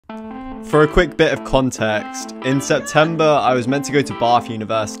For a quick bit of context, in September I was meant to go to Bath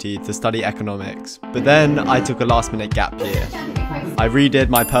University to study economics, but then I took a last-minute gap year. I redid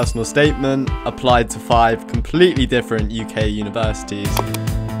my personal statement, applied to 5 completely different UK universities,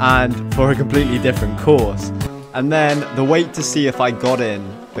 and for a completely different course, and then the wait to see if I got in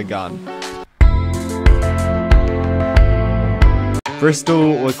begun.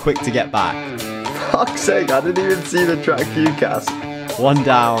 Bristol were quick to get back. Fuck's sake, I didn't even see the track UCAS. 1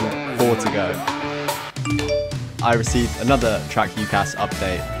 down, 4 to go. I received another track UCAS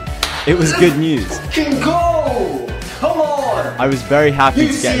update. It was good news. Fucking go! Come on! I was very happy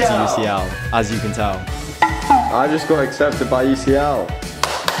to get into UCL, as you can tell. I just got accepted by UCL.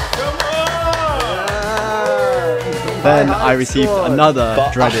 Then I received another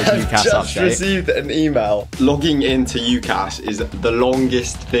dreaded UCAS I've just update. received an email. Logging into UCAS is the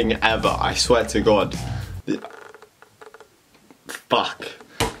longest thing ever, I swear to God. Fuck.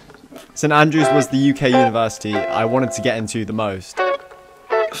 St Andrews was the UK university I wanted to get into the most.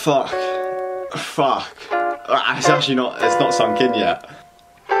 Fuck. It's actually not, it's not sunk in yet.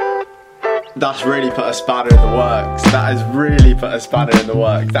 That's really put a spanner in the works. That has really put a spanner in the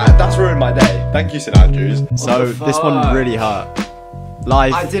works. That's ruined my day. Thank you, St Andrews. So this one really hurt.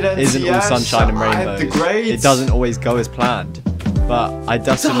 Life isn't all sunshine and rainbows. It doesn't always go as planned. But I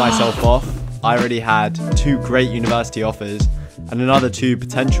dusted myself off. I already had 2 great university offers and another 2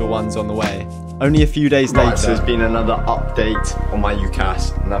 potential ones on the way. Only a few days later, so there's been another update on my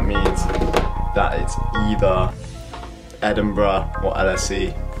UCAS, and that means that it's either Edinburgh or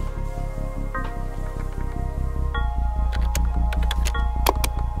LSE.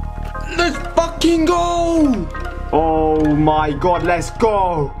 Let's fucking go! Oh my God, let's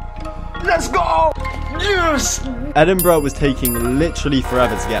go! Let's go! Yes! Edinburgh was taking literally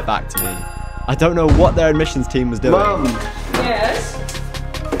forever to get back to me. I don't know what their admissions team was doing. Mum! Yes?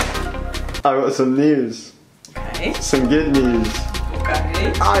 I got some news. Okay. Some good news.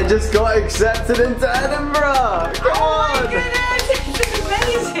 Okay. I just got accepted into Edinburgh! Come on! My goodness, this is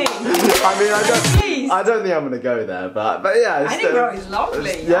amazing! I mean, I don't think I'm gonna go there, but yeah. Edinburgh is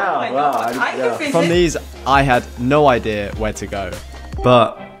lovely. Yeah, oh my wow. God. I could visit. From these, I had no idea where to go.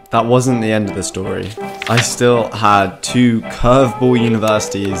 But that wasn't the end of the story. I still had 2 curveball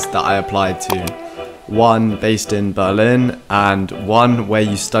universities that I applied to. One based in Berlin and one where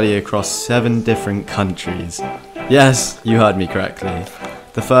you study across 7 different countries. Yes, you heard me correctly.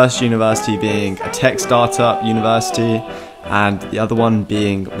 The first university being a tech startup university, and the other one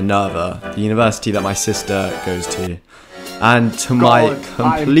being Minerva, the university that my sister goes to. And to my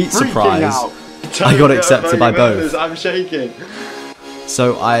complete surprise, I got accepted by both. I'm shaking.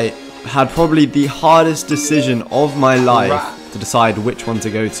 So I had probably the hardest decision of my life to decide which one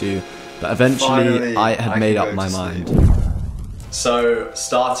to go to, but eventually I had made up my mind. So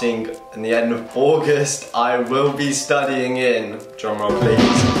starting in the end of August, I will be studying in, drumroll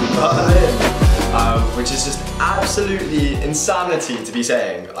please, Berlin. Which is just absolutely insanity to be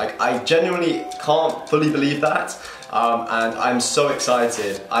saying. Like, I genuinely can't fully believe that, and I'm so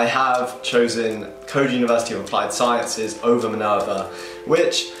excited. I have chosen Code University of Applied Sciences over Minerva,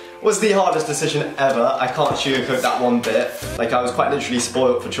 which was the hardest decision ever. I can't sugarcoat that one bit. Like, I was quite literally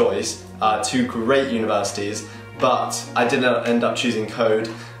spoiled for choice. 2 great universities, but I didn't end up choosing Code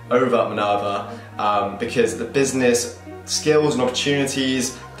over Minerva because the business skills and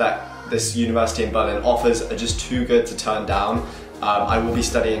opportunities that this university in Berlin offers are just too good to turn down. I will be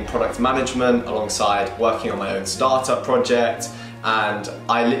studying product management alongside working on my own startup project, and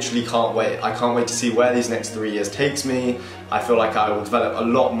I literally can't wait. I can't wait to see where these next 3 years takes me. I feel like I will develop a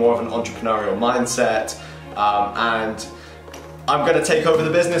lot more of an entrepreneurial mindset, and I'm gonna take over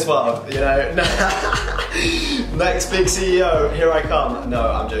the business world, you know. Next big CEO, here I come. No,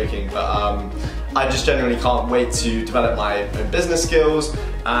 I'm joking, but I just genuinely can't wait to develop my own business skills,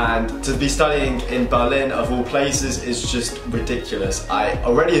 and to be studying in Berlin of all places is just ridiculous. I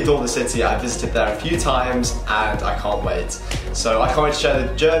already adore the city. I visited there a few times and I can't wait. So I can't wait to share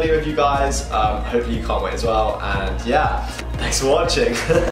the journey with you guys. Hopefully you can't wait as well, and yeah, thanks for watching.